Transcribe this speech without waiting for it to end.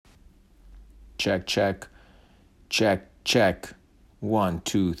Check, check, check, check. 1,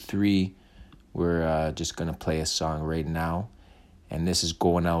 2, 3. We're just gonna play a song right now, and this is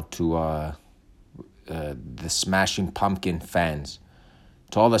going out to the Smashing Pumpkin fans.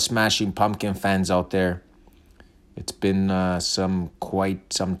 To all the Smashing Pumpkin fans out there, it's been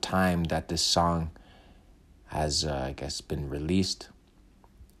quite some time that this song has, I guess, been released,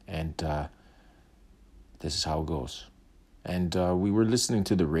 and this is how it goes. And we were listening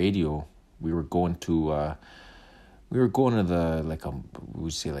to the radio. We were going to the we were going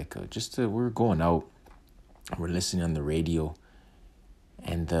out. We're listening on the radio,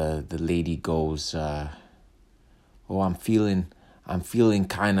 and the lady goes, "Oh, I'm feeling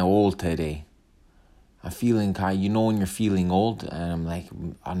kind of old today. I'm feeling kind. You know when you're feeling old?" And I'm like,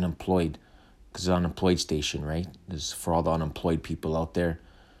 unemployed, because it's an unemployed station, right? This is for all the unemployed people out there.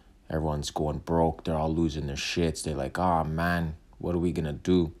 Everyone's going broke. They're all losing their shits. They're like, "Oh man, what are we gonna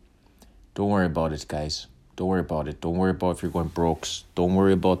do?" Don't worry about it, guys. Don't worry about it. Don't worry about if you're going broke. Don't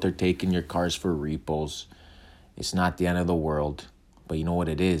worry about they're taking your cars for repos. It's not the end of the world. But you know what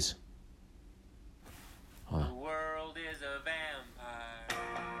it is? Huh. The world is a vampire.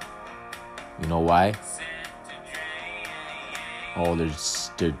 You know why? Oh,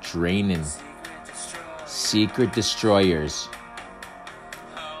 they're draining. Secret destroyers.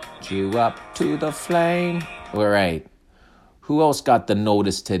 You up to the flame. All right. Who else got the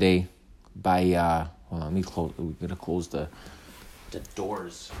notice today? By hold on, let me close. We're gonna close the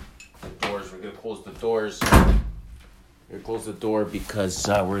doors. We're gonna close the doors. We're gonna close the door because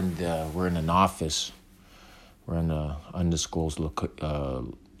we're in an office. We're in an undisclosed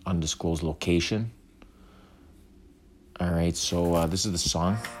location. All right, so this is the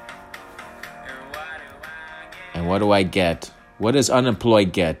song. And what do I get? What does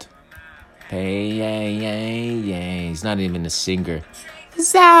unemployed get? Hey, yeah. He's not even a singer.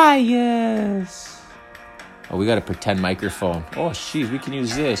 Zayas. Oh, we got a pretend microphone. Oh, jeez, we can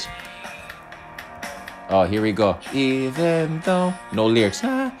use this. Oh, here we go. Even though no lyrics.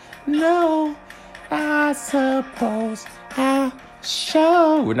 No, I suppose I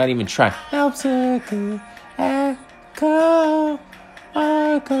show. We're not even trying. Help to go echo.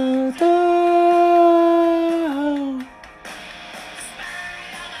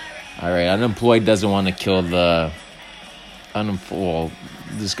 All right, unemployed doesn't want to kill the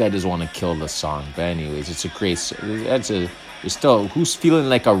this guy doesn't want to kill the song. But anyways, it's a great. There's still who's feeling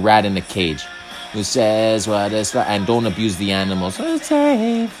like a rat in a cage. Who says what is and don't abuse the animals.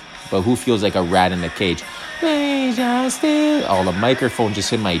 But who feels like a rat in a cage? Oh, the microphone just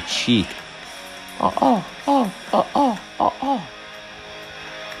hit my cheek. Oh.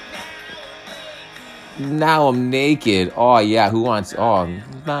 Now I'm naked. Oh yeah, who wants? Oh,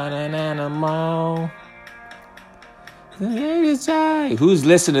 not an animal. Who's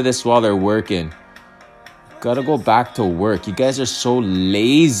listening to this while they're working? Gotta go back to work. You guys are so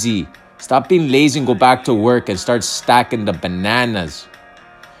lazy. Stop being lazy and go back to work and start stacking the bananas.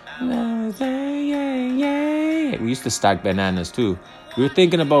 We used to stack bananas too. We were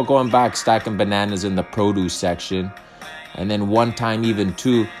thinking about going back, stacking bananas in the produce section. And then one time even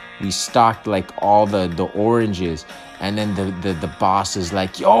too, we stocked like all the oranges. And then the boss is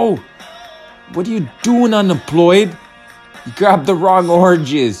like, "Yo, what are you doing, unemployed? You grabbed the wrong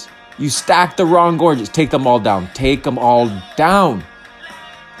oranges. You stacked the wrong oranges. Take them all down. Take them all down.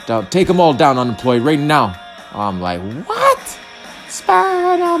 Take them all down, unemployed, right now." I'm like, what?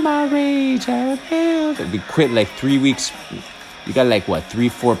 Spite on my rage and guilt. We quit like 3 weeks. You got like what,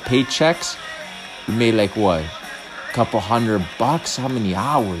 3-4 paychecks? We made like what? A couple $100. How many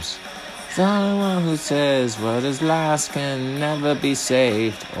hours? Someone who says what is lost can never be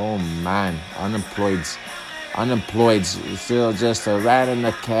saved. Oh man, unemployed's still just a rat in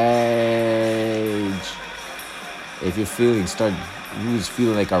a cage. If you're who's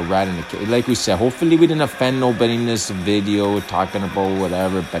feeling like a rat in a cage? Like we said, hopefully we didn't offend nobody in this video talking about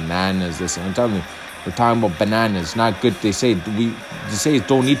whatever bananas. Listen, I'm telling you, we're talking about bananas. Not good. They say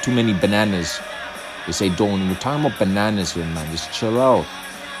don't eat too many bananas. They say don't. We're talking about bananas here, man. Just chill out.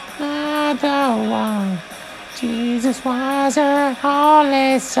 I don't want Jesus was a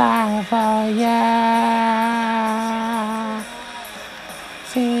holy Savior.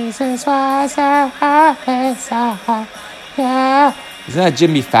 Jesus was a holy Savior. Isn't that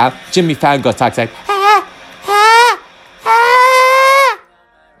Jimmy Fallon? Jimmy Fallon goes talks like,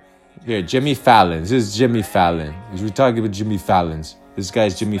 Here, Jimmy Fallon. This is Jimmy Fallon. We're talking about Jimmy Fallon's. This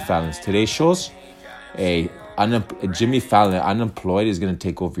guy's Jimmy Fallon's. Today's shows, Jimmy Fallon, unemployed, is going to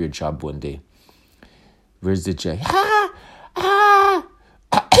take over your job one day. Where's the J?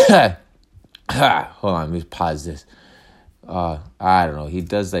 Hold on, let me pause this. I don't know. He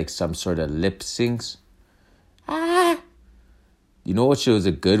does like some sort of lip syncs. You know what show was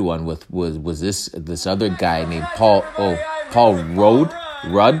a good one with was this other guy named Paul Rudd.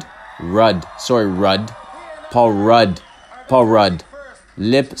 Paul Rudd.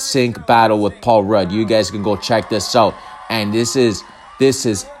 Lip sync battle with Paul Rudd. You guys can go check this out. And this is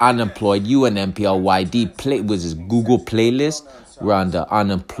Unemployed. UNMPLYD play was his Google playlist. We're on the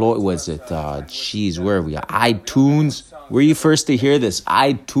Unemployed. Was it? Where are we? iTunes. Where you first to hear this?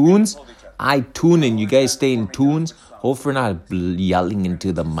 iTunes. iTuning. You guys stay in tunes. Hope we're not yelling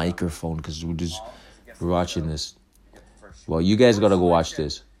into the microphone because we're watching this. Well, you guys gotta go watch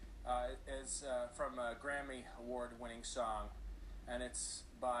this. It's from a Grammy award-winning song, and it's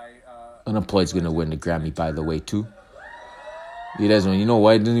by. Unemployed's gonna win the Grammy, by the way, too. He doesn't. You know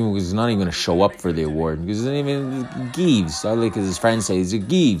why? He's not even gonna show up for the award because he doesn't even gives. Like his friends say, he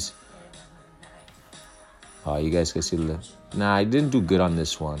gives. Oh, you guys can see the. Nah, I didn't do good on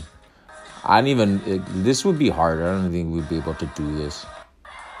this one. This would be hard. I don't think we'd be able to do this.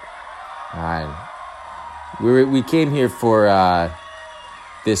 Alright. We came here for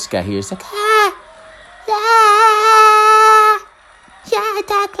this guy here. It's like, I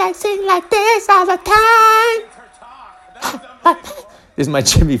talk like, sing like this all the time. This is my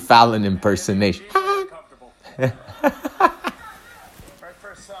Jimmy Fallon impersonation. First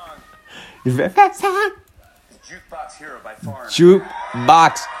song. First song. Jukebox Hero by Foreigner.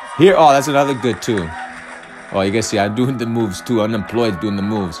 Jukebox Hero. Oh, that's another good tune. Oh, you guys see, I'm doing the moves too. Unemployed doing the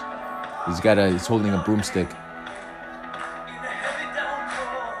moves. He's holding a broomstick.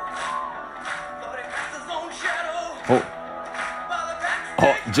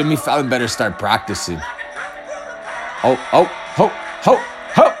 Oh, Jimmy Fallon better start practicing. Oh, ho.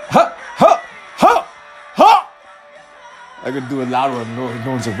 I could do it louder when no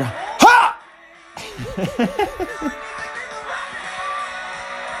one's around. Ha!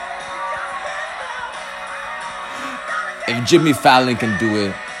 If Jimmy Fallon can do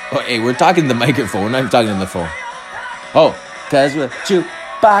it. Oh, hey, we're talking to the microphone. We're not even talking on the phone. Oh, cause we're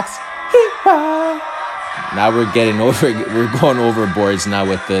Jukebox Hero. Now we're going overboards now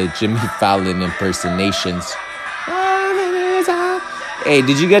with the Jimmy Fallon impersonations. Hey,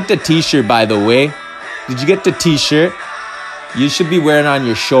 did you get the t-shirt, by the way? Did you get the t-shirt? You should be wearing on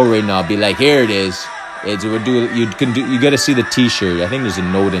your show right now. Be like, here it is. You gotta see the t-shirt. I think there's a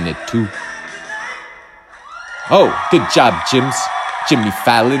note in it too. Oh, good job, Jimmy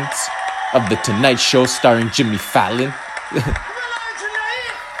Fallon's of the Tonight Show starring Jimmy Fallon.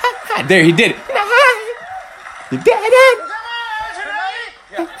 There, he did it. He did it.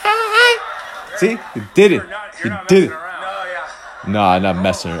 See, he did it. He did it. No, I'm not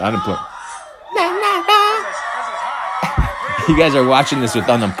messing around. Unemployed. You guys are watching this with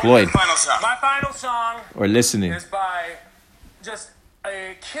Unemployed. My final song. Or listening. Is by just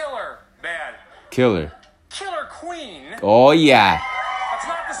a killer band. Killer Queen. Oh yeah. That's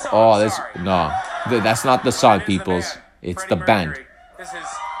not the song. Oh, that's not the song, peoples. It's the band. This is.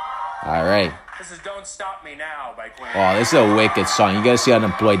 All right. This is "Don't Stop Me Now" by Queen. Oh, this is a wicked song. You gotta see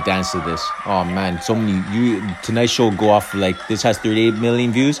Unemployed dance to this. Oh man, so many. Tonight show will go off like this has 38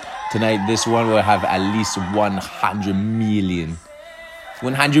 million views. Tonight, this one will have at least 100 million.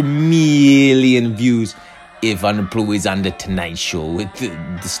 100 million views if Unemployed is on the Tonight Show with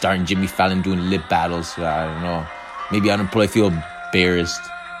the starring Jimmy Fallon doing lip battles. I don't know. Maybe Unemployed feel embarrassed.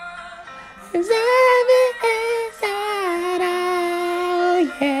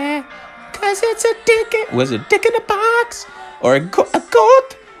 Cause it's a dick. Was it a dick in a box? Or a goat in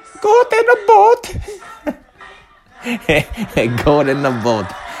a boat? A goat in a boat.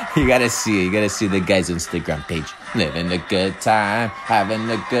 You gotta see it. You gotta see the guy's Instagram page. Living a good time, having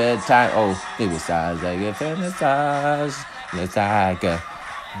a good time. Oh, it was size like a fantasize. It's like a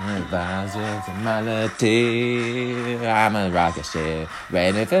melody. I'm a rocket ship,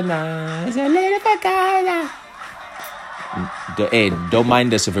 ready for nice, a little for God. Hey, don't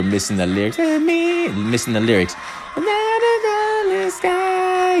mind us if we're missing the lyrics. Missing the lyrics.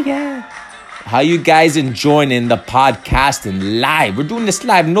 How you guys enjoying the podcasting live? We're doing this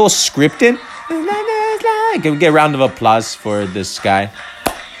live, no scripting. Can we get a round of applause for this guy?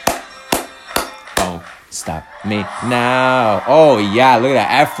 Oh, stop me now. Oh yeah, look at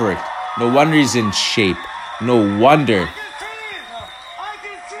that effort. No wonder he's in shape. No wonder.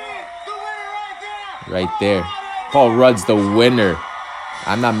 Right there. Paul Rudd's the winner.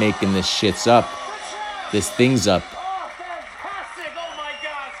 I'm not making this shits up. This thing's up.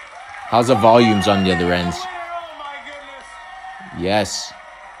 How's the volumes on the other ends? Yes.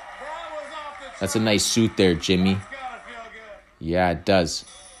 That's a nice suit there, Jimmy. Yeah, it does.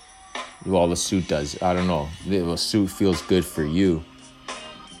 Well, the suit does. I don't know. The suit feels good for you.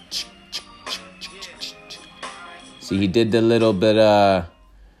 See, he did a little bit.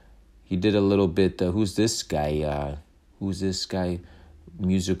 Who's this guy?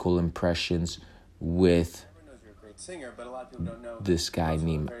 Musical impressions with Everyone knows you're a great singer, but a lot of people don't know this guy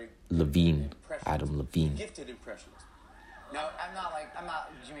named Levine, Adam Levine. Gifted impressions. No, I'm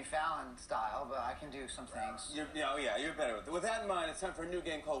not Jimmy Fallon style, but I can do some things. You're better with it. With that in mind, it's time for a new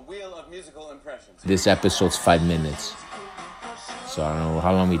game called Wheel of Musical Impressions. This episode's 5 minutes. So I don't know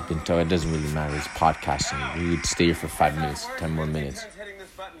how long we've been talking. It doesn't really matter. It's podcasting. We would stay here for 5 minutes, 10 more minutes. Hitting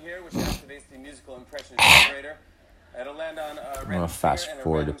this button here, which activates the musical impression generator. It'll land on I'm going to fast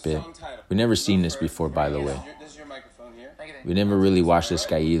forward a bit. We've never seen this before, by the way. This is your microphone here. We never really watched this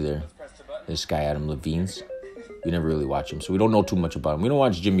guy either. This guy, Adam Levine's. We never really watch him, so we don't know too much about him. We don't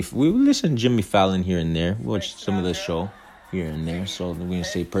watch Jimmy. We listen to Jimmy Fallon here and there. We watch some of the show here and there. So we're going to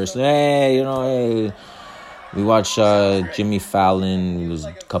say personally, hey. We watch Jimmy Fallon. There's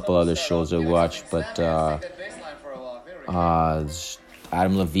a couple other shows I watch, but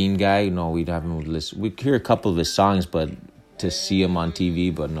Adam Levine guy, no, we haven't listened. We hear a couple of his songs, but to see him on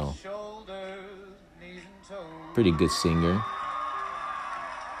TV, but no. Pretty good singer.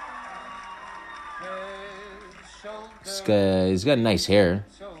 He's got nice hair.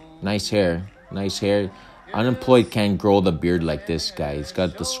 Unemployed can't grow the beard like this guy. He's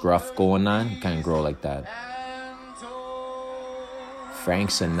got the scruff going on. He can't grow like that. Frank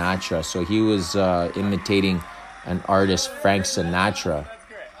Sinatra. So he was imitating an artist, Frank Sinatra. That's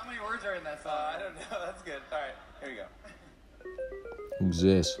great. How many words are in that song? I don't know. That's good. All right, here we go. Who's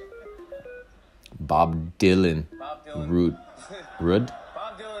this? Bob Dylan. Bob Dylan. Rude?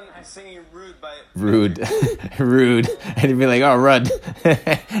 Bob Dylan is singing Rude by... Rude. And he'd be like, oh, Rudd.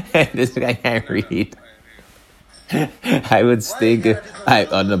 This guy can't read. I would stink.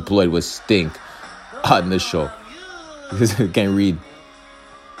 Unemployed would stink on the show. Because I can't read.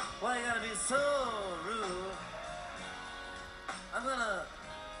 Why you gotta be so rude? I'm gonna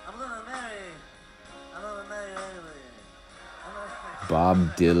marry you anyway. Bob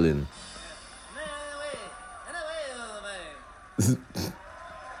Dylan.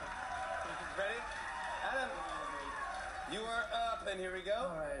 Ready? Adam, you are up, and here we go.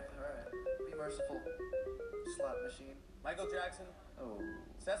 All right. Be merciful, slot machine. Michael Jackson, Oh.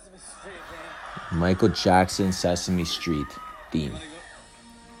 Sesame Street, man. Michael Jackson, Sesame Street theme.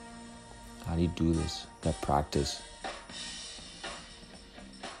 How do you do this? Got practice.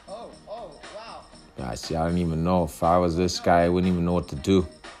 Oh, wow. I see, I don't even know. If I was this guy, I wouldn't even know what to do.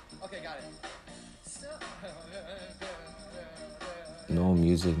 Okay, got it. No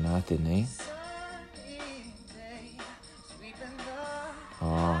music, nothing, eh?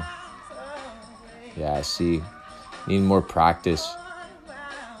 Oh. Yeah, I see. Need more practice.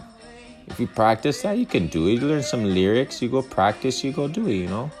 If you practice that, you can do it. You learn some lyrics, you go practice, you go do it, you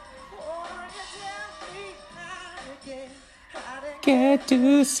know? Get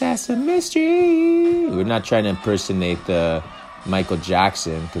to Sesame Street. We're not trying to impersonate Michael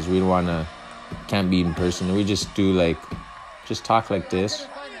Jackson because we don't want to, can't be impersonated. We just do just talk like this.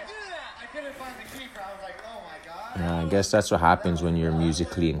 I couldn't find the key for. I was like, oh my god. Yeah, I guess that's what happens when you're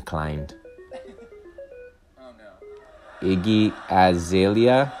musically inclined. Oh, no. Iggy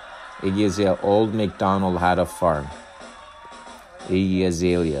Azalea, Old MacDonald had a farm. Iggy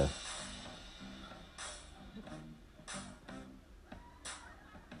Azalea.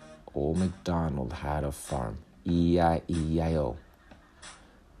 Old MacDonald had a farm. E-I-E-I-O.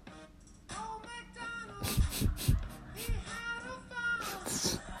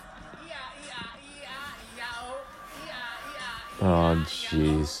 Oh,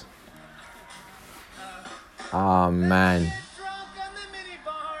 jeez. Oh, man.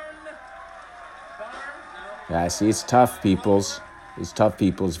 Yeah, see, it's tough, peoples. It's tough,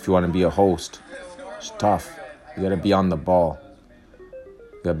 peoples, if you want to be a host. It's tough. You got to be on the ball.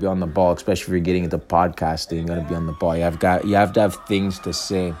 You got to be on the ball, especially if you're getting into podcasting. You got to be on the ball. You have to have things to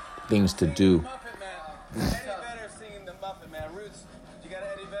say, things to do. Muffin Man. Eddie Vedder singing the Muffin Man. Roots, you got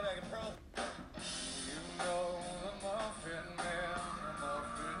Eddie Vedder, I can pro.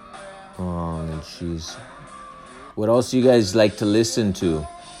 Oh, jeez. What else do you guys like to listen to?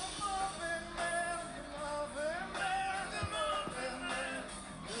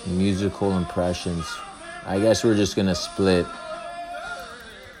 Musical impressions. I guess we're just going to split.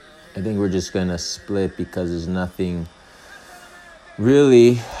 I think we're just going to split because there's nothing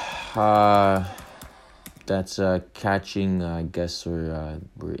really that's catching, I guess we're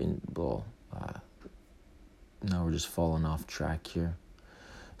in, well, now we're just falling off track here.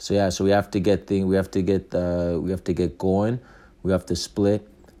 So yeah, so we have to get going. We have to split.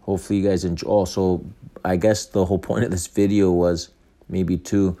 hopefully you guys enjoy. Also, I guess the whole point of this video was maybe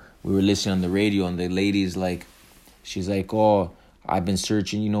too, we were listening on the radio and the lady's like, she's like, oh, I've been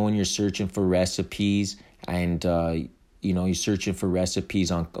searching, when you're searching for recipes and, you're searching for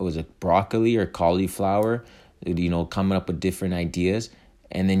recipes on, was it broccoli or cauliflower, coming up with different ideas.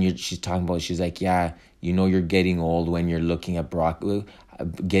 And then she's talking about, she's like, yeah, you're getting old when you're looking at broccoli,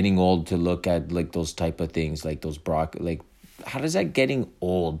 getting old to look at like those type of things, like those broccoli, like, how does that getting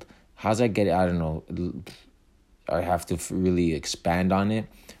old? How's that getting, I don't know. I have to really expand on it,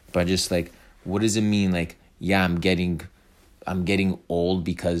 but just like, what does it mean? Like, yeah, I'm getting old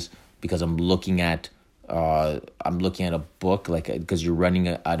because I'm looking at a book, like, because you're running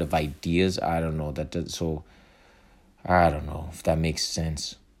out of ideas. I don't know so I don't know if that makes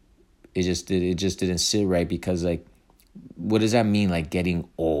sense. It just didn't sit right, because like, what does that mean? Like, getting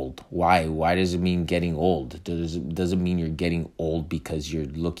old? Why does it mean getting old? Does it mean you're getting old because you're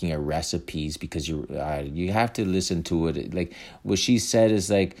looking at recipes, because you have to listen to it. Like, what she said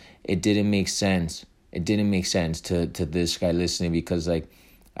is like, it didn't make sense. It didn't make sense to this guy listening, because like,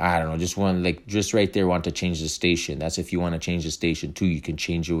 I don't know, just right there want to change the station. That's if you want to change the station too, you can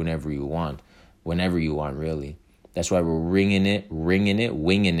change it whenever you want, really. That's why we're winging it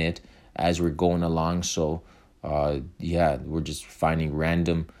as we're going along. So we're just finding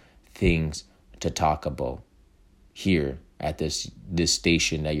random things to talk about here at this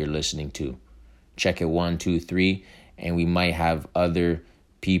station that you're listening to. Check it 1, 2, 3, and we might have other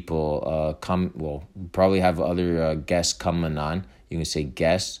people probably have other guests coming on. You can say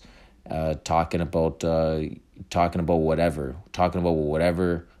guests, talking about whatever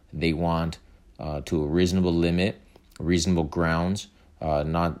they want, to a reasonable limit, reasonable grounds.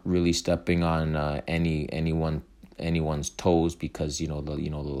 Not really stepping on anyone's toes, because the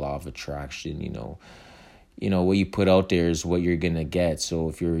law of attraction, what you put out there is what you're gonna get.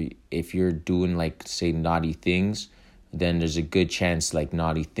 So if you're doing, like, say, naughty things, then there's a good chance like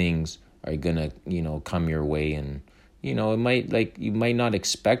naughty things are gonna come your way. And it might, like, you might not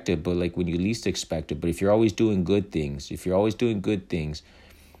expect it, but like when you least expect it. But if you're always doing good things,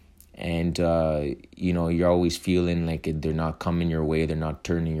 and you're always feeling like they're not coming your way, they're not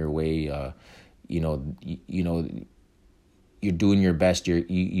turning your way, you're doing your best, you're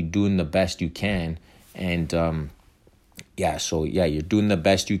doing the best you can. And you're doing the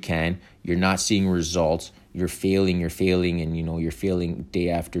best you can, you're not seeing results, you're failing, and you're failing day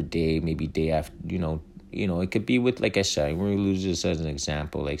after day, maybe day after, it could be with, like I said, we're gonna use this as an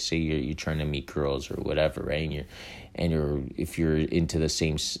example. Like, say you're trying to meet girls or whatever, right? And if you're into the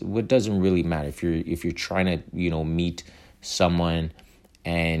same, what doesn't really matter. If you're trying to meet someone,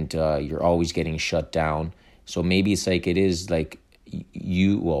 and you're always getting shut down. So maybe it's like, it is like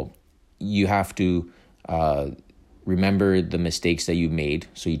you have to remember the mistakes that you made,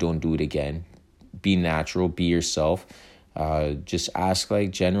 so you don't do it again. Be natural, be yourself. Just ask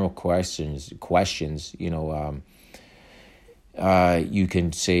like general questions. You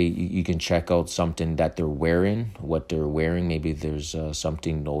can say, you can check out something that they're wearing, what they're wearing. Maybe there's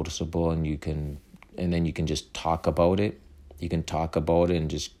something noticeable, and then you can just talk about it. You can talk about it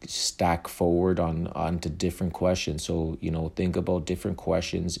and just stack forward onto different questions. So, think about different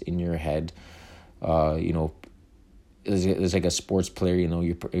questions in your head. It's like a sports player,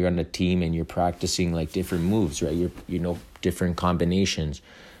 you're on a team and you're practicing like different moves, right? Different combinations.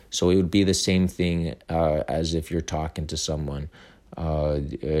 So it would be the same thing as if you're talking to someone,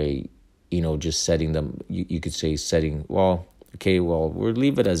 just setting them, you could say we'll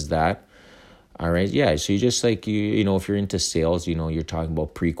leave it as that. All right. Yeah. So you just like, if you're into sales, you're talking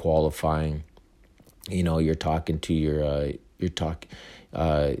about pre-qualifying, you're talking to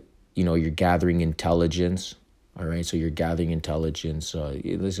you're gathering intelligence. All right, so you're gathering intelligence.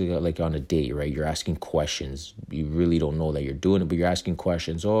 Let's say like on a date, right? You're asking questions. You really don't know that you're doing it, but you're asking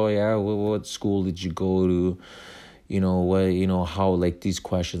questions. Oh yeah, what school did you go to? How, like, these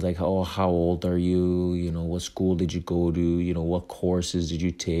questions, like, oh, how old are you? What school did you go to? What courses did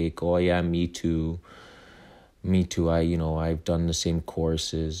you take? Oh yeah, me too. I've done the same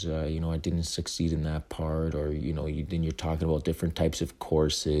courses. I didn't succeed in that part, or then you're talking about different types of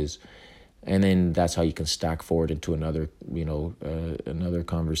courses. And then that's how you can stack forward into another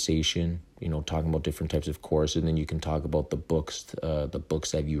conversation, talking about different types of courses. And then you can talk about the books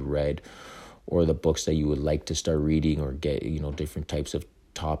that you read, or the books that you would like to start reading, or get, different types of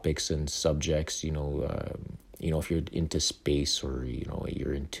topics and subjects, if you're into space, or,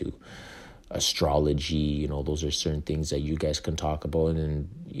 you're into astrology, those are certain things that you guys can talk about. And,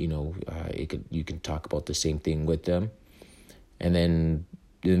 you can talk about the same thing with them. And then,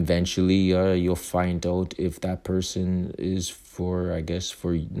 eventually you'll find out if that person is for, I guess,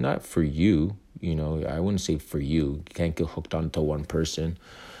 for not for you. I wouldn't say for you. You can't get hooked onto one person.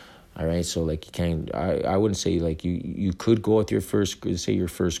 All right, so like you can't. I wouldn't say like you could go with your first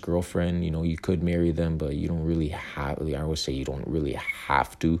girlfriend. You could marry them, but you don't really have. I would say you don't really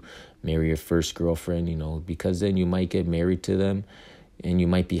have to marry your first girlfriend. Because then you might get married to them, and you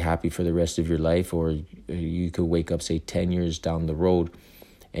might be happy for the rest of your life, or you could wake up, say, 10 years down the road,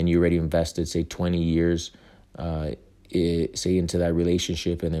 and you already invested, say, 20 years, say into that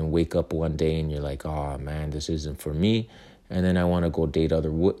relationship, and then wake up one day and you're like, oh man, this isn't for me. And then I want to go date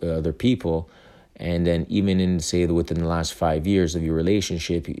other people. And then even within the last 5 years of your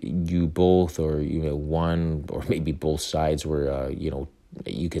relationship, you both, or one or maybe both sides were,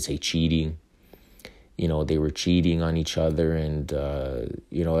 you could say cheating. They were cheating on each other, and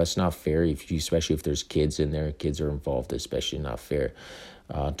that's not fair. Especially if there's kids in there, kids are involved. Especially not fair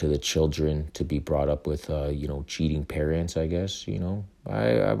to the children to be brought up with cheating parents. I guess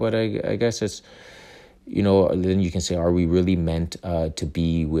but I guess it's. Then you can say, are we really meant to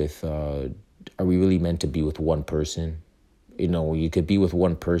be with? Are we really meant to be with one person? You could be with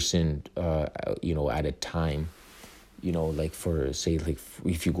one person, at a time. Like for, say, like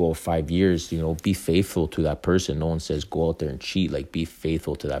if you go 5 years, be faithful to that person. No one says go out there and cheat. Like, be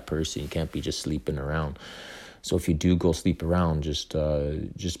faithful to that person. You can't be just sleeping around. So if you do go sleep around, just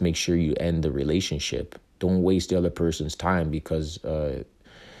make sure you end the relationship. Don't waste the other person's time, because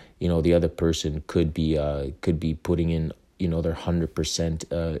the other person could be putting in their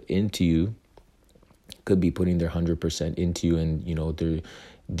 100% into you. Could be putting their 100% into you, and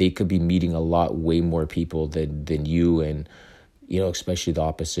they could be meeting a lot way more people than you, and especially the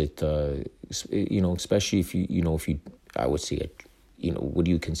opposite. Especially if you I would say what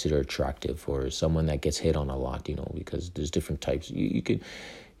do you consider attractive, or someone that gets hit on a lot? Because there's different types. You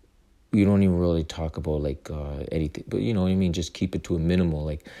don't even really talk about like anything, but what I mean, just keep it to a minimal.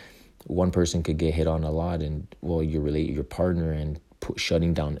 Like, one person could get hit on a lot, and your partner, and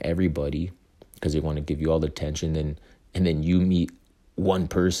shutting down everybody because they want to give you all the attention. And then you meet one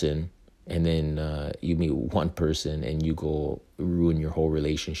person, and then and you go ruin your whole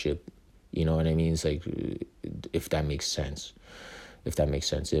relationship. You know what I mean? It's like, if that makes sense.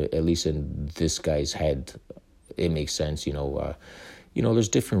 At least in this guy's head, it makes sense. There's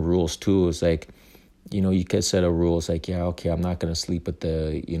different rules too. It's like, you could set a rule. It's like, yeah, okay, I'm not going to sleep with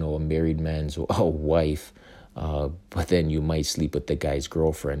a married man's wife. But then you might sleep with the guy's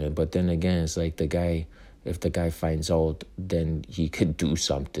girlfriend. But then again, it's like if the guy finds out, then he could do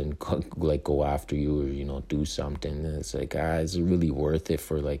something, like go after you, or, do something. And it's like, is it really worth it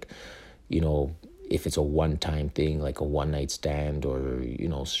for, like, if it's a one-time thing, like a one-night stand, or,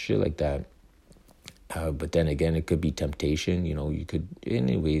 shit like that. But then again, it could be temptation. You could,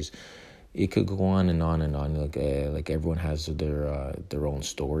 anyways, it could go on and on and on. Like everyone has their own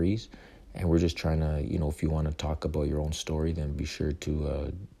stories, and we're just trying to, if you want to talk about your own story, then be sure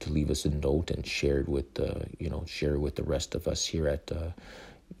to leave us a note and share it with the rest of us here at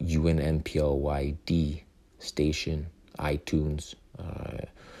UNMPLYD station, iTunes,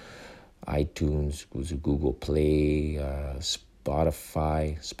 Google Play,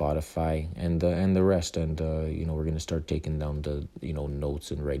 Spotify, and the rest. And we're gonna start taking down the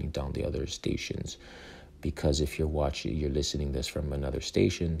notes and writing down the other stations, because if you're listening this from another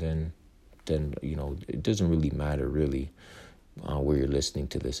station, then it doesn't really matter really where you're listening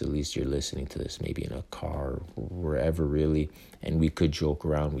to this. At least you're listening to this maybe in a car, wherever really. And we could joke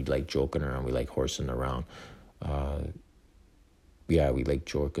around. We like joking around. We like horsing around. We like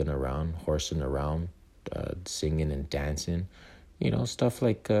joking around, horsing around, singing and dancing, stuff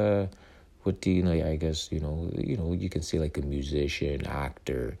like what do I guess you can say, like a musician,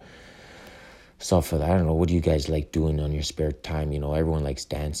 actor, stuff like that. I don't know, what do you guys like doing on your spare time? Everyone likes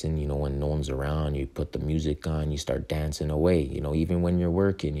dancing. When no one's around, you put the music on, you start dancing away. Even when you're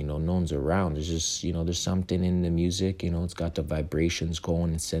working, no one's around, there's just there's something in the music. It's got the vibrations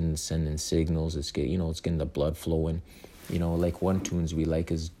going and sending signals. It's getting the blood flowing. Like one tunes we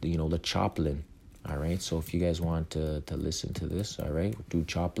like is the Choplin. All right, so if you guys want to listen to this, all right, do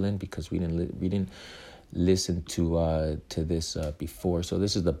Choplin, because we didn't listen to this before. So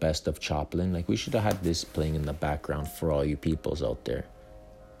this is the best of Choplin. Like, we should have had this playing in the background for all you peoples out there.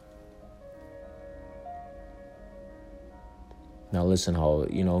 Now listen how,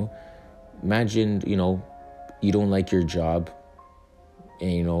 imagine, you don't like your job,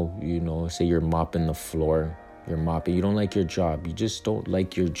 and say you're mopping the floor, you don't like your job, you just don't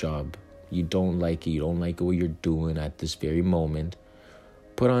like your job. You don't like it. You don't like what you're doing at this very moment.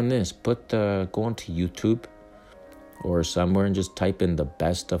 Put on this. Go onto YouTube, or somewhere and just type in the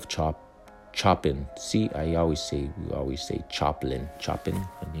best of Chopin. See, we always say Choplin,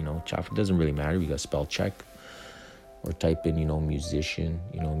 and Chopin doesn't really matter. We got spell check, or type in musician,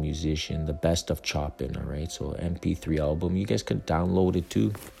 the best of Chopin. All right, so MP3 album. You guys can download it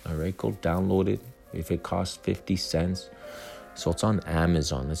too. All right, go download it if it costs 50 cents. So it's on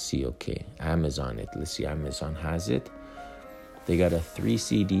Amazon. Let's see. Okay, Amazon. Let's see. Amazon has it. They got a 3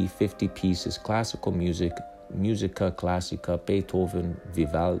 CD, 50 pieces, classical music, Musica Classica, Beethoven,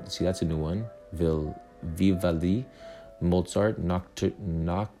 Vivaldi. See, that's a new one. Vivaldi, Mozart,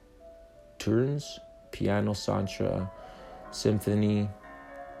 Nocturnes, Piano Santra, Symphony.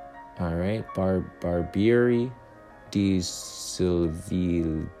 All right, Barbieri di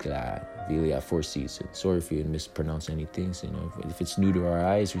Silviglia, 4 Seasons. Sorry if you mispronounce anything. If it's new to our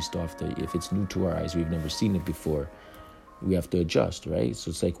eyes, we still have to. If it's new to our eyes, we've never seen it before. We have to adjust, right? So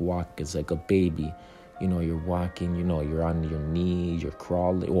it's like walk. It's like a baby. You're walking. You're on your knees. You're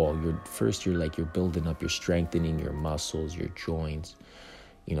crawling. Well, you're building up. You're strengthening your muscles, your joints.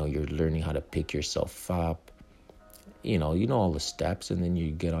 You're learning how to pick yourself up. All the steps, and then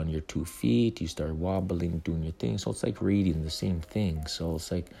you get on your 2 feet, you start wobbling, doing your thing. So it's like reading the same thing. So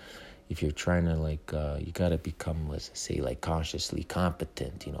it's like if you're trying to you got to become, let's say, consciously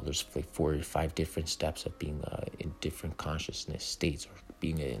competent. There's 4 or 5 different steps of being in different consciousness states, or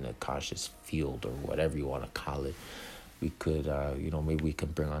being in a conscious field, or whatever you want to call it. We could, maybe we can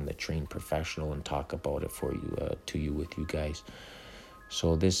bring on the trained professional and talk about it for you, with you guys.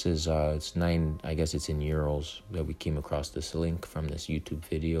 So this is, it's 9, I guess it's in euros that we came across this link from this YouTube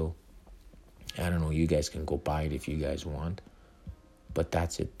video. I don't know, you guys can go buy it if you guys want. But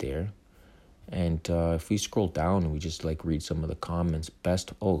that's it there. And if we scroll down and we just read some of the comments,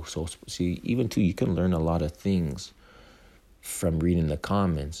 so see, even too, you can learn a lot of things from reading the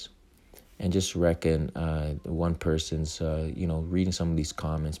comments. And just reckon one person's, reading some of these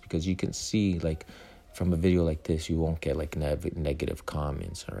comments, because you can see, from a video like this, you won't get negative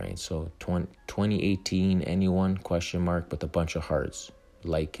comments. All right, so 2018 anyone ? With a bunch of hearts.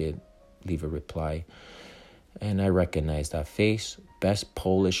 Like it, leave a reply, and I recognize that face. Best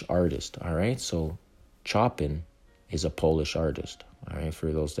Polish artist. All right, so Chopin is a Polish artist. All right,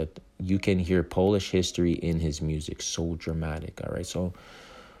 for those that you can hear Polish history in his music, so dramatic. All right, so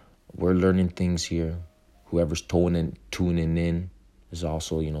we're learning things here. Whoever's tuning in is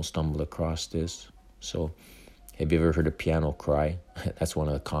also stumbled across this. So, have you ever heard a piano cry? That's one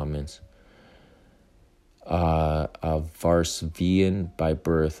of the comments. A Varsvian by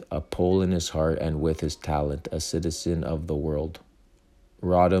birth, a Pole in his heart and with his talent, a citizen of the world.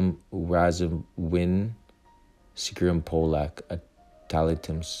 Rodem Razumwin, Sigrim Polak, a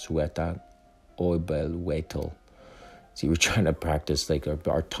Talitum Suetat, Oibel Wetel. See, we're trying to practice,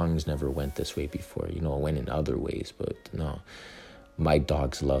 our tongues never went this way before. It went in other ways, but no. My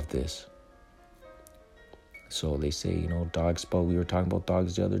dogs love this. So they say, dogs spell, we were talking about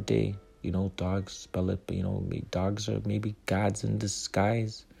dogs the other day. Dogs spell it, but, dogs are maybe gods in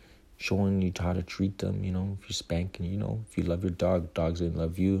disguise, showing you how to treat them, if you're spanking, if you love your dog, dogs gonna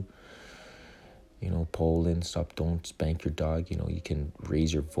love you. Poland, don't spank your dog. You can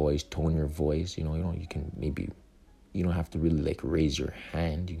raise your voice, tone your voice, you can maybe, you don't have to really raise your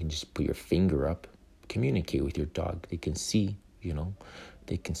hand. You can just put your finger up, communicate with your dog. They can see,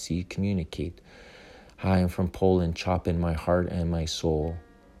 they can see, communicate. Hi, I'm from Poland, Chopin my heart and my soul.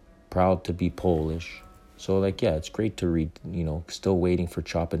 Proud to be Polish. So, it's great to read, still waiting for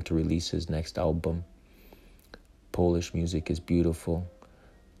Chopin to release his next album. Polish music is beautiful.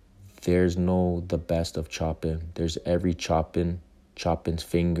 There's no the best of Chopin. There's every Chopin. Chopin's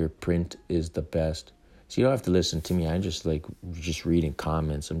fingerprint is the best. So you don't have to listen to me. I just just reading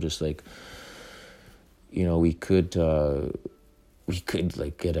comments. I'm just we could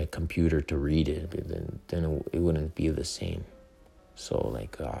get a computer to read it, but then it wouldn't be the same. So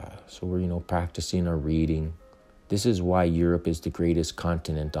so we're practicing our reading. This is why Europe is the greatest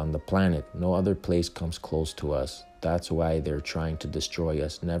continent on the planet. No other place comes close to us. That's why they're trying to destroy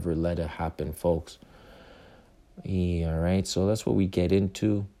us. Never let it happen, folks. Yeah, all right, so that's what we get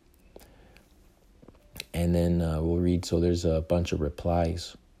into. And then we'll read, so there's a bunch of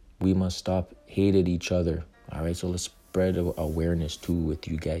replies. We must stop hating each other. All right, so let's spread awareness too with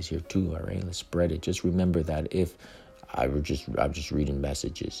you guys here too. All right, let's spread it. Just remember that if I'm just reading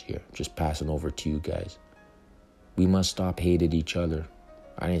messages here, just passing over to you guys. We must stop hating each other.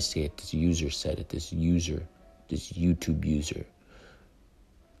 I didn't say it. This user said it. This YouTube user.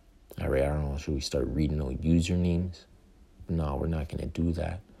 All right, I don't know. Should we start reading no usernames? No, we're not going to do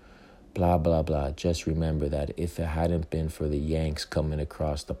that. Blah, blah, blah. Just remember that if it hadn't been for the Yanks coming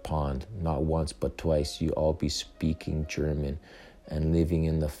across the pond, not once but twice, you all be speaking German and living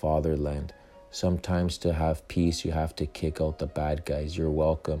in the fatherland. Sometimes to have peace, you have to kick out the bad guys. You're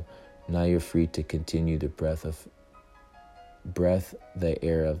welcome. Now you're free to continue the the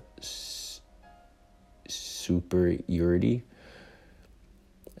air of superiority.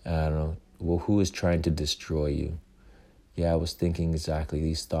 I don't know. Well, who is trying to destroy you? Yeah, I was thinking exactly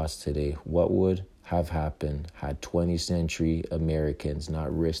these thoughts today. What would have happened had 20th century Americans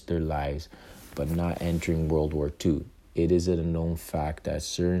not risked their lives but not entering World War II? It is a known fact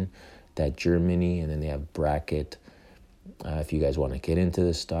that Germany, and then they have bracket. If you guys want to get into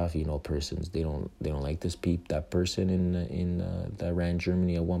this stuff, persons they don't like that person in that ran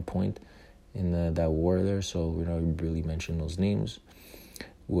Germany at one point in that war there. So we're not really mentioning those names.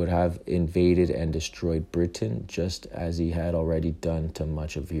 Would have invaded and destroyed Britain just as he had already done to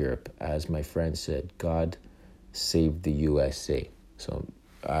much of Europe. As my friend said, God save the USA. So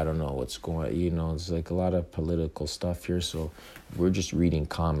I don't know what's going on. It's like a lot of political stuff here. So we're just reading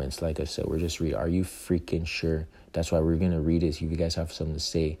comments. Like I said, we're just reading. Are you freaking sure? That's why we're going to read this. If you guys have something to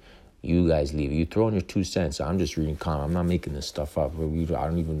say, you guys leave. You throw in your 2 cents. I'm just reading comments. I'm not making this stuff up. I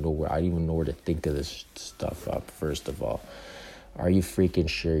don't even know where to think of this stuff up, first of all. Are you freaking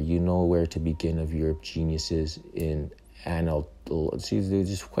sure? You know where to begin of Europe geniuses in see, they're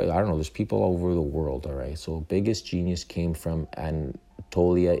just quite, I don't know, there's people all over the world, all right? So biggest genius came from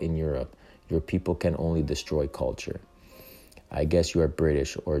Anatolia in Europe. Your people can only destroy culture. I guess you are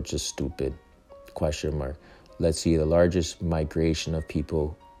British or just stupid. ? Let's see, the largest migration of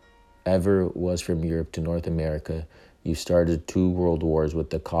people ever was from Europe to North America. You started 2 world wars with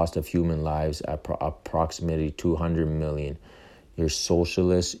the cost of human lives at approximately 200 million. You're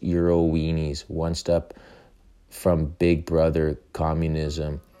socialist Euro weenies, one step from Big Brother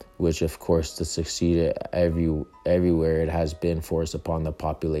communism, which of course to succeed everywhere it has been forced upon the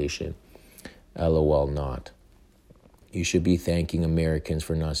population. LOL not. You should be thanking Americans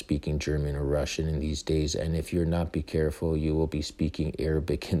for not speaking German or Russian in these days, and if you're not be careful, you will be speaking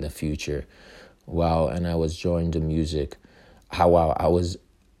Arabic in the future. Wow, and I was joined to music.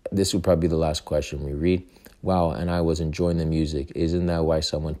 This would probably be the last question we read. Wow, and I was enjoying the music. Isn't that why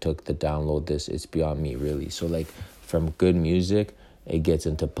someone took to download this? It's beyond me, really. So, from good music, it gets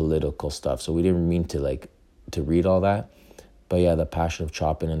into political stuff. So we didn't mean to read all that. But yeah, the passion of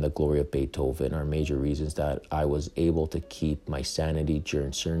Chopin and the glory of Beethoven are major reasons that I was able to keep my sanity during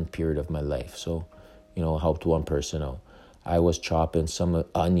a certain period of my life. So, helped one person out. I was chopping some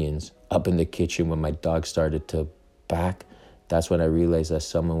onions up in the kitchen when my dog started to bark. That's when I realized that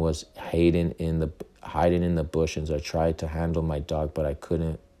someone was hiding in the bushes. I tried to handle my dog, but I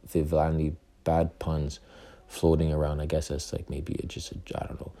couldn't. Vivaldi, bad puns floating around. I guess that's I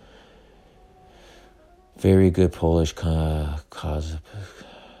don't know. Very good Polish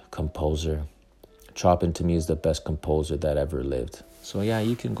composer. Chopin to me is the best composer that ever lived. So yeah,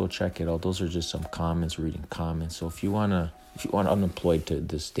 you can go check it out. Those are just some comments, reading comments. So if you want unemployed to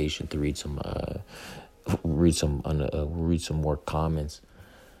this station to read some more comments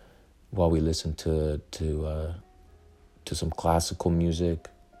while we listen to some classical music,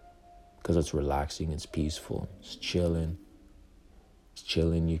 because it's relaxing, it's peaceful, it's chilling.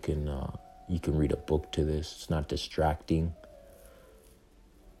 You can read a book to this. It's not distracting.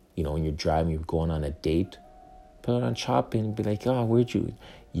 When you're driving, you're going on a date, put it on Chopin, be like, where'd you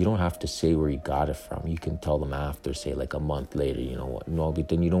don't have to say where you got it from. You can tell them after, say a month later, but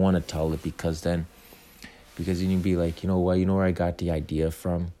then you don't want to tell it because then you'd be like, where I got the idea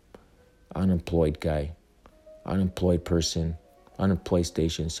from? Unemployed guy, unemployed person, unemployed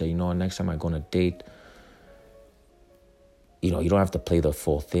station. Say, next time I go on a date, you don't have to play the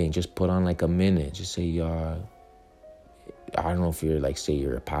full thing. Just put on a minute. Just say, I don't know if you're say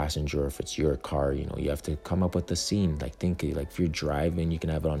you're a passenger or if it's your car, you have to come up with the scene. Think if you're driving, you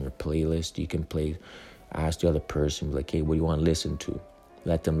can have it on your playlist. You can ask the other person, hey, what do you want to listen to?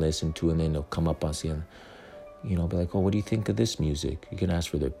 Let them listen to, and then they'll come up on scene, be like, what do you think of this music? You can ask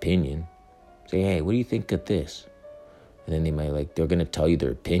for their opinion. Say, hey, what do you think of this? And then they might they're going to tell you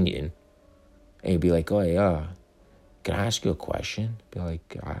their opinion. And you'd be like, oh, yeah, can I ask you a question? Be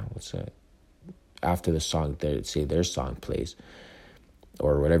like, what's that? After the song, say their song plays,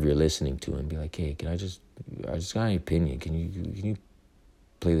 or whatever you're listening to, and be like, hey, I just got an opinion. Can you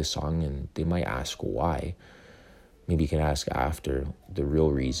play the song? And they might ask why. Maybe you can ask after the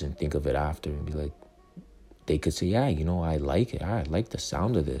real reason. Think of it after, and be like, they could say, yeah, I like it. I like the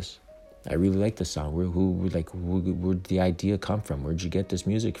sound of this. I really like the sound. Where'd the idea come from? Where'd you get this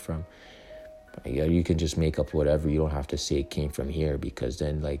music from? You can just make up whatever. You don't have to say it came from here, because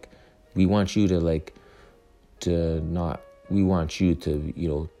then We want you to we want you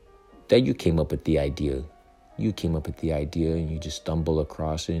to, that you came up with the idea. You came up with the idea and you just stumble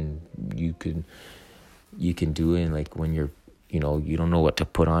across it, and you can do it. And like when you're, you don't know what to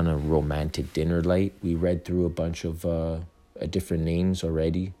put on a romantic dinner light. We read through a bunch of different names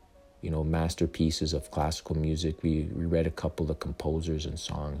already, masterpieces of classical music. We read a couple of composers and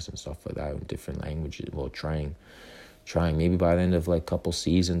songs and stuff like that in different languages. Well, trying. Maybe by the end of like couple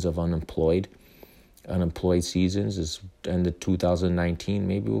seasons of unemployed seasons is end of 2019.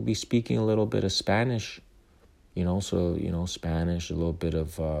 Maybe we'll be speaking a little bit of Spanish. Spanish, a little bit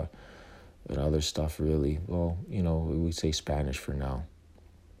of other stuff, really. Well, we say Spanish for now.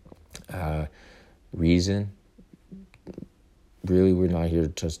 Reason, really, we're not here to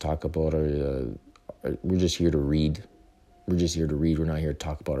just talk about we're just here to read. We're just here to read. We're not here to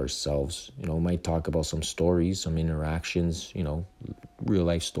talk about ourselves. We might talk about some stories, some interactions, real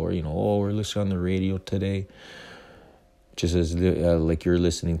life story. We're listening on the radio today. Just as like you're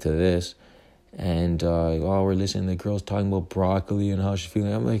listening to this. And we're listening to the girls talking about broccoli and how she's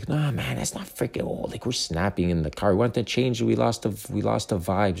feeling. I'm like, nah, man, that's not freaking old. Like, we're snapping in the car. We want to change. We lost the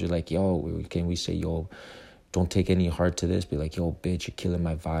vibes. We're like, yo, can we say, yo, don't take any heart to this? Be like, yo, bitch, you're killing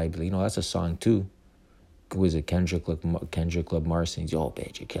my vibe. Like, that's a song too. Was it Kendrick Lamar sings, yo,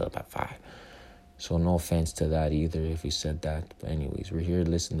 bitch, you're killing my vibe. So no offense to that either if you said that. But anyways, we're here to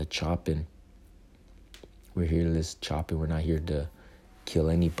listen to chopping. We're here to listen to chopping. We're not here to kill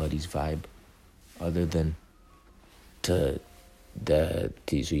anybody's vibe. Other than so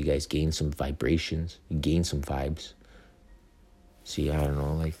you guys gain some vibrations, gain some vibes. See, I don't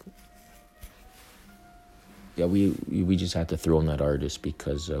know, like, yeah, we just had to throw in that artist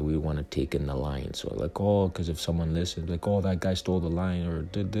because we want to take in the line. So like, because if someone listened, like, that guy stole the line or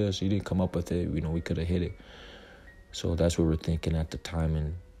did this, he didn't come up with it, we could have hit it. So that's what we're thinking at the time,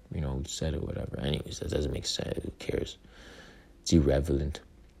 and we said it, whatever. Anyways, that doesn't make sense. Who cares? It's irrelevant.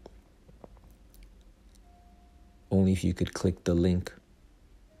 Only if you could click the link.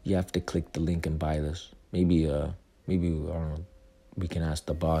 You have to click the link and buy this. Maybe I don't know. We can ask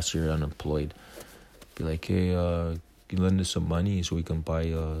the boss here, unemployed. Be like, hey, you lend us some money so we can buy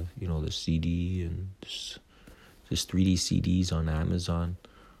the CD and this 3D CDs on Amazon,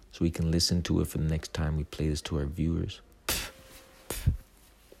 so we can listen to it for the next time we play this to our viewers.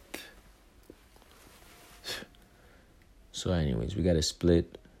 So, anyways, we got to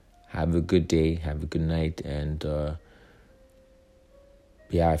split. Have a good day, have a good night, and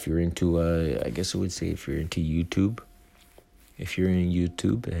if you're into, I guess I would say if you're into YouTube, if you're in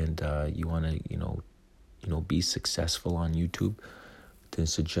YouTube and you want to, be successful on YouTube, then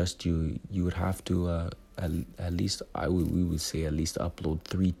suggest you would have to at least we would say at least upload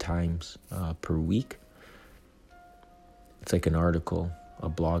 3 times per week. It's like an article, a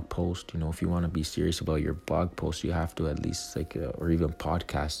blog post. If you want to be serious about your blog post, you have to at least or even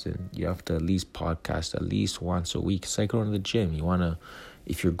podcasting, you have to at least podcast at least once a week. It's like going to the gym. You want to,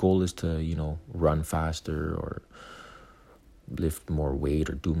 if your goal is to run faster or lift more weight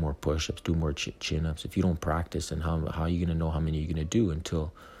or do more push-ups, do more chin-ups, if you don't practice, then how are you going to know how many you're going to do?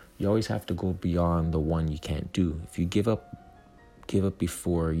 Until you always have to go beyond the one you can't do. If you give up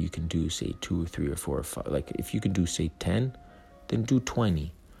before you can do, say, 2 or 3 or 4 or 5, like if you can do, say, 10, then do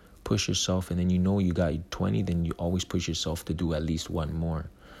 20. Push yourself, and then you got 20, then you always push yourself to do at least one more.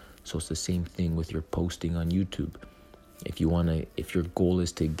 So it's the same thing with your posting on YouTube. If your goal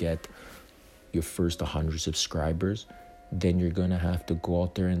is to get your first 100 subscribers, then you're going to have to go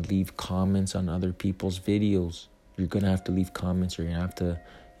out there and leave comments on other people's videos. You're going to have to leave comments. You're going to have to,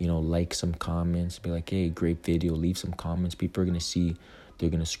 like some comments. Be like, hey, great video. Leave some comments. People are going to see. They're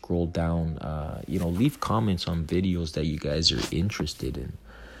going to scroll down. Leave comments on videos that you guys are interested in.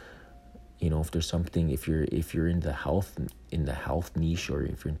 If there's something, if you're in the health niche, or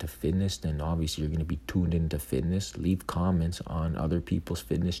if you're into fitness, then obviously you're going to be tuned into fitness. Leave comments on other people's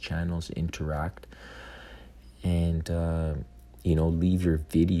fitness channels. Interact. And, leave your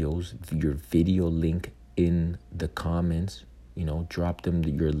video link in the comments, drop them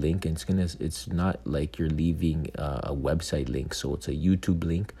your link, and it's not like you're leaving a website link. So it's a YouTube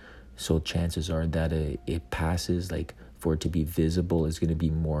link. So chances are that it passes, like, for it to be visible is going to be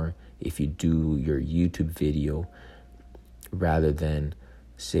more if you do your YouTube video rather than,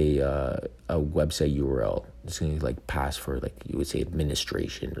 say, a website URL. It's going to pass for, you would say,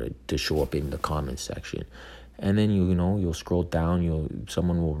 administration, or to show up in the comments section. And then you'll scroll down,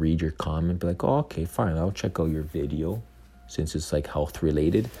 someone will read your comment, be like, oh, okay, fine, I'll check out your video since it's health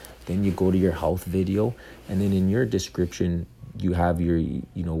related. Then you go to your health video, and then in your description you have your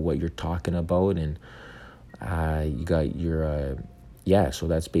what you're talking about, and you got your yeah, so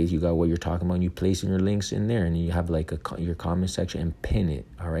that's basically, you got what you're talking about, and you placing your links in there, and you have like your comment section, and pin it.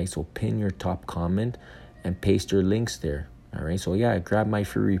 All right, so pin your top comment and paste your links there. All right, so yeah, grab my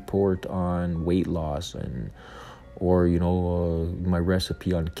free report on weight loss, or my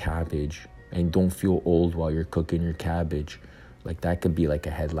recipe on cabbage, and don't feel old while you're cooking your cabbage. Like, that could be like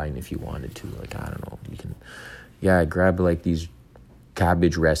a headline if you wanted to. Like, I don't know, you can, yeah, grab like these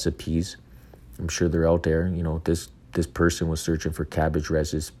cabbage recipes. I'm sure they're out there. This person was searching for cabbage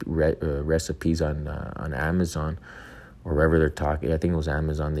recipes on Amazon, or wherever they're talking. I think it was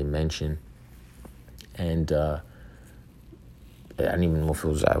Amazon they mentioned. And I don't even know if it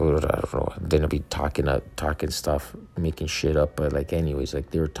was, I don't know, I'm gonna be talking stuff, making shit up, but like, anyways, like,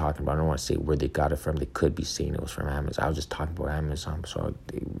 they were talking about, I don't want to say where they got it from. They could be saying it was from Amazon. I was just talking about Amazon, so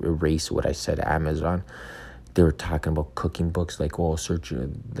I erase what I said, Amazon. They were talking about cooking books, like,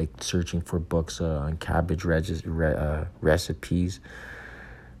 searching for books on cabbage recipes,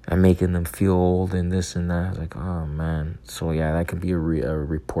 and making them feel old and this and that. I was like, oh man. So yeah, that could be a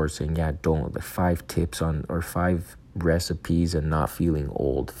report saying, yeah, don't, the 5 tips on, or 5 recipes and not feeling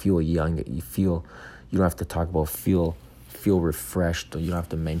old. Feel young. You don't have to talk about feel refreshed, or you don't have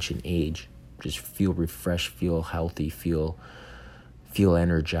to mention age. Just feel refreshed, feel healthy, feel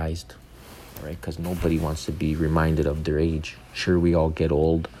energized. Right? Because nobody wants to be reminded of their age. Sure, we all get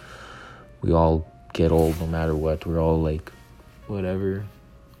old. We all get old no matter what. We're all like, whatever.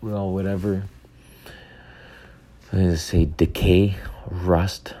 We're all whatever. I'm going to say decay,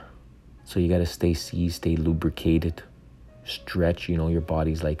 rust. So you got to stay lubricated. Stretch, your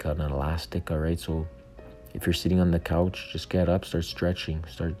body's like an elastic, all right? So if you're sitting on the couch, just get up, start stretching.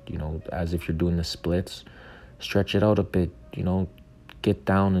 Start, as if you're doing the splits. Stretch it out a bit, Get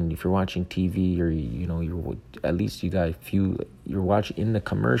down, and if you're watching TV, or you're at least you got a few. You're watching in the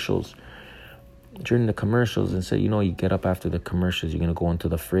commercials, during the commercials, and say you get up after the commercials. You're gonna go into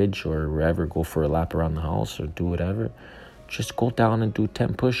the fridge or wherever, go for a lap around the house or do whatever. Just go down and do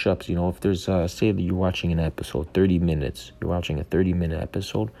 10 push-ups. If there's say that you're watching an episode, 30 minutes. You're watching a 30-minute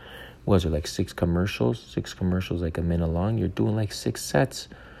episode. Was it like 6 commercials? 6 commercials, like a minute long. You're doing like 6 sets.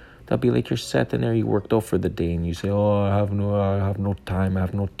 That'll be like your set, and there you worked out for the day, and you say, oh, I have no time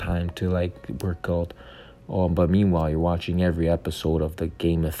to like work out. Oh, but meanwhile, you're watching every episode of the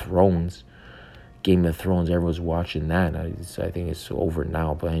Game of Thrones. Everyone's watching that. I think it's over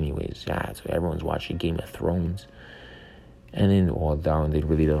now, but anyways, yeah, so everyone's watching Game of Thrones. And then down, they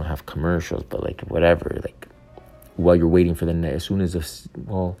really don't have commercials, but like whatever, like while you're waiting for the next, as soon as if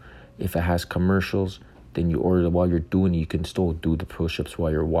it has commercials, then you order, while you're doing it, you can still do the push-ups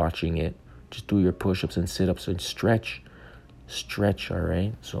while you're watching it. Just do your push-ups and sit-ups and stretch, all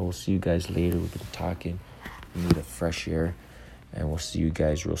right? So we'll see you guys later. We've been talking. We need a fresh air, and we'll see you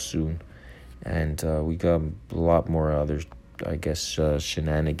guys real soon. And we got a lot more other, I guess,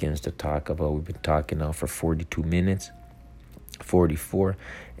 shenanigans to talk about. We've been talking now for 42 minutes. 44.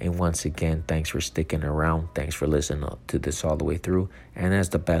 And once again, thanks for sticking around. Thanks for listening to this all the way through. And that's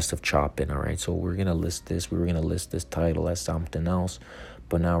the best of chopping. All right, so we're gonna list this. We were gonna list this title as something else,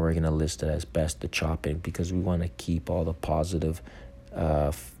 but now we're gonna list it as best of chopping, because we want to keep all the positive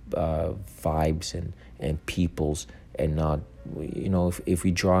vibes and peoples, and not, if we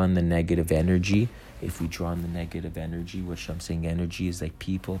draw in the negative energy. Which I'm saying energy is like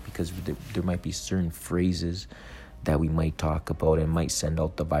people, because there might be certain phrases that we might talk about and might send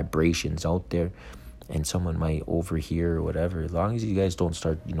out the vibrations out there, and someone might overhear or whatever. As long as you guys don't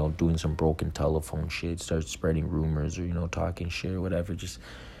start, doing some broken telephone shit, start spreading rumors, or, talking shit or whatever, just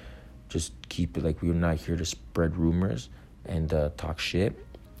keep it like we're not here to spread rumors and talk shit.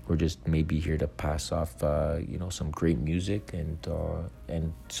 We're just maybe here to pass off, some great music and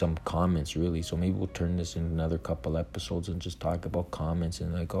some comments, really. So maybe we'll turn this in another couple episodes and just talk about comments,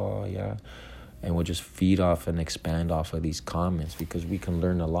 and like, oh yeah. And we'll just feed off and expand off of these comments, because we can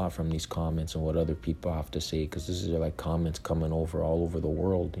learn a lot from these comments and what other people have to say, because this is like comments coming all over the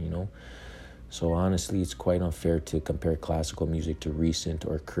world, So honestly, it's quite unfair to compare classical music to recent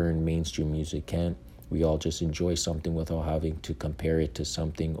or current mainstream music. Can't we all just enjoy something without having to compare it to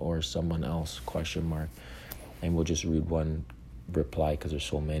something or someone else? ? And we'll just read one reply, because there's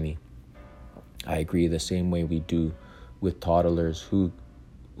so many. I agree, the same way we do with toddlers.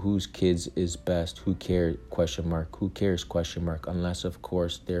 Whose kids is best? Who cares? ? Who cares ? Unless, of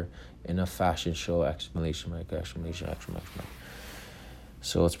course, they're in a fashion show! !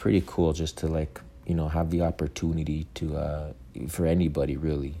 So it's pretty cool just to have the opportunity to for anybody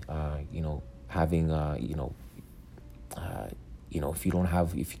really, having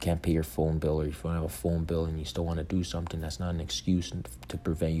if you can't pay your phone bill, or if you don't have a phone bill and you still want to do something, that's not an excuse to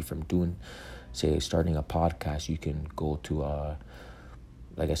prevent you from doing, say, starting a podcast. You can go to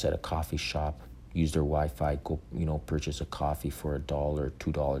like I said, a coffee shop, use their Wi-Fi, go, purchase a coffee for $1 or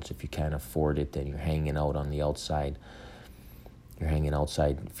 $2. If you can't afford it, then you're hanging out on the outside. You're hanging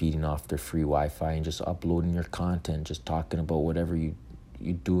outside, feeding off their free Wi-Fi and just uploading your content, just talking about whatever you're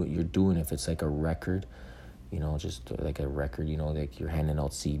doing. If it's like a record, just like a record, like you're handing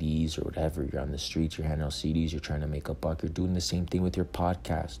out CDs or whatever. You're on the streets, you're handing out CDs, you're trying to make a buck. You're doing the same thing with your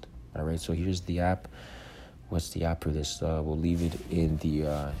podcast. All right, so here's the app. What's the app for this? We'll leave it in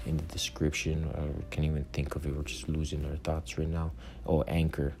the description. We can't even think of it. We're just losing our thoughts right now. Oh,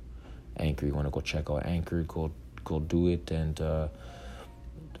 Anchor. You want to go check out Anchor? Go do it and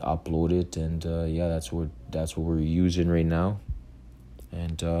upload it. And that's what we're using right now.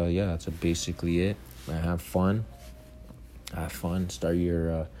 And that's basically it. Have fun. Start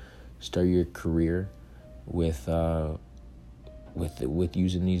your career with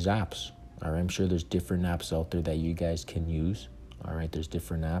using these apps. All right, I'm sure there's different apps out there that you guys can use. All right, there's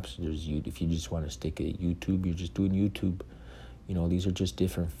different apps. If you just want to stick at YouTube, you're just doing YouTube. These are just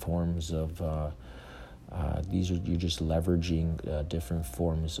different forms of. You're just leveraging different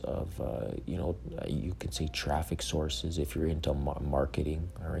forms of. You can say traffic sources if you're into marketing.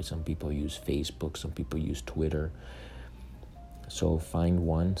 All right, some people use Facebook, some people use Twitter. So find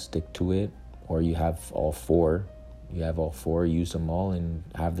one, stick to it, or you have all four. Use them all, and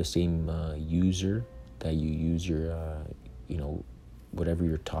have the same user that you use your, whatever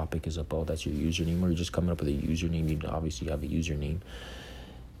your topic is about. That's your username, or you're just coming up with a username. You obviously have a username,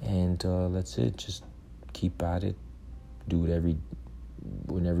 and that's it. Just keep at it. Do it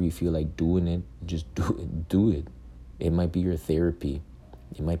whenever you feel like doing it. Just do it. It might be your therapy.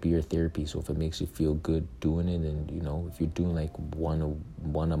 So if it makes you feel good doing it, and if you're doing like one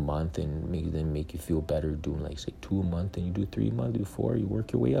a month, and make you feel better doing like say 2 a month, and you do 3 a month, do 4, you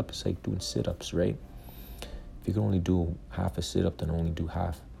work your way up. It's like doing sit-ups, right? If you can only do half a sit-up, then only do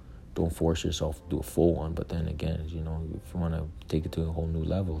half. Don't force yourself to do a full one. But then again, if you want to take it to a whole new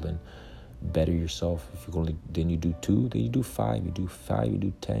level, then better yourself. Then you do 2, then you do 5, you do 5, you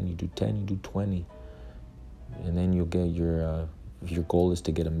do 10, you do 10, you do 20, and then you'll get your. If your goal is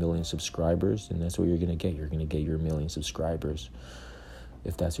to get 1 million subscribers, then that's what you're going to get. You're going to get your 1 million subscribers.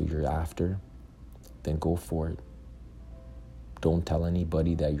 If that's what you're after, then go for it. Don't tell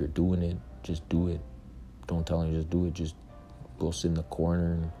anybody that you're doing it. Just do it. Don't tell them, just do it. Just go sit in the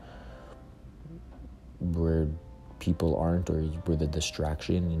corner where people aren't, or where the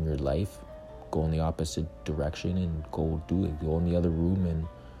distraction in your life. Go in the opposite direction and go do it. Go in the other room and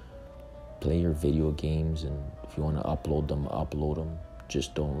play your video games, and if you want to upload them.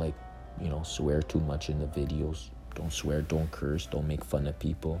 Just don't swear too much in the videos. Don't swear, don't curse, don't make fun of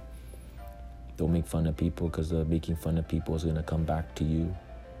people. Don't make fun of people, because making fun of people is going to come back to you.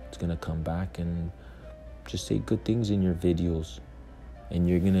 It's going to come back, and just say good things in your videos, and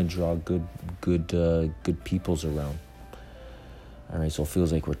you're going to draw good peoples around. All right, so it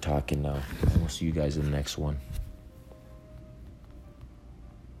feels like we're talking now. We'll see you guys in the next one.